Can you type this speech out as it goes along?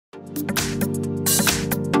Hi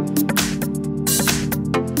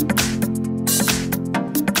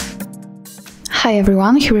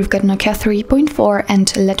everyone, here we've got NOKIA 3.4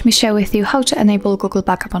 and let me share with you how to enable Google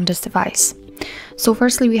Backup on this device. So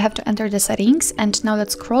firstly we have to enter the settings, and now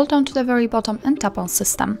let's scroll down to the very bottom and tap on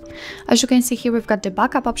System. As you can see here, we've got the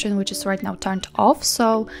backup option, which is right now turned off,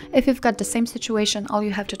 so if you've got the same situation, all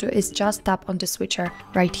you have to do is just tap on the switcher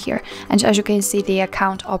right here. And as you can see, the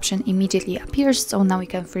account option immediately appears, so now we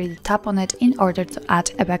can freely tap on it in order to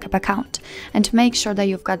add a backup account. And make sure that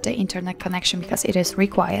you've got the internet connection because it is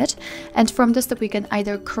required. And from this step we can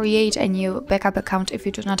either create a new backup account if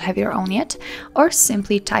you do not have your own yet, or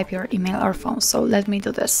simply type your email or phone. So let me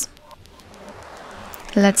do this.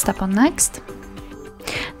 Let's tap on Next.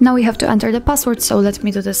 Now we have to enter the password, so let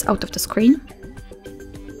me do this out of the screen.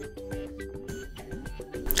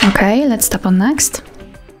 Okay, let's tap on Next.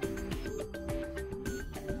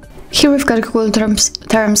 Here we've got Google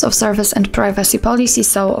Terms of Service and Privacy Policy,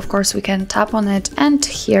 so of course we can tap on it, and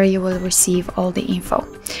here you will receive all the info.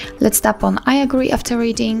 Let's tap on I agree after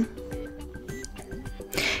reading.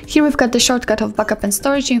 Here we've got the shortcut of backup and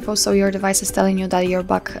storage info, so your device is telling you that your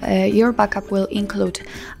backup will include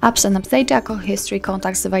apps and update data, call history,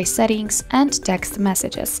 contacts, device settings, and text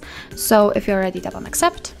messages. So if you're ready, tap on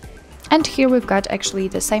accept. And here we've got actually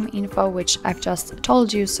the same info which I've just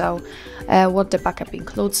told you, so what the backup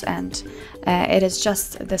includes, and it is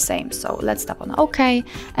just the same. So let's tap on OK,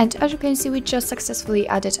 and as you can see, we just successfully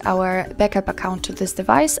added our backup account to this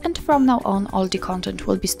device, and from now on all the content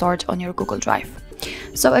will be stored on your Google Drive.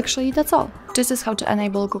 So actually that's all. This is how to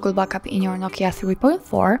enable Google Backup in your NOKIA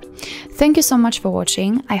 3.4. Thank you so much for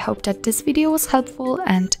watching. I hope that this video was helpful,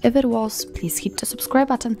 and if it was, please hit the subscribe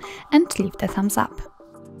button and leave the thumbs up.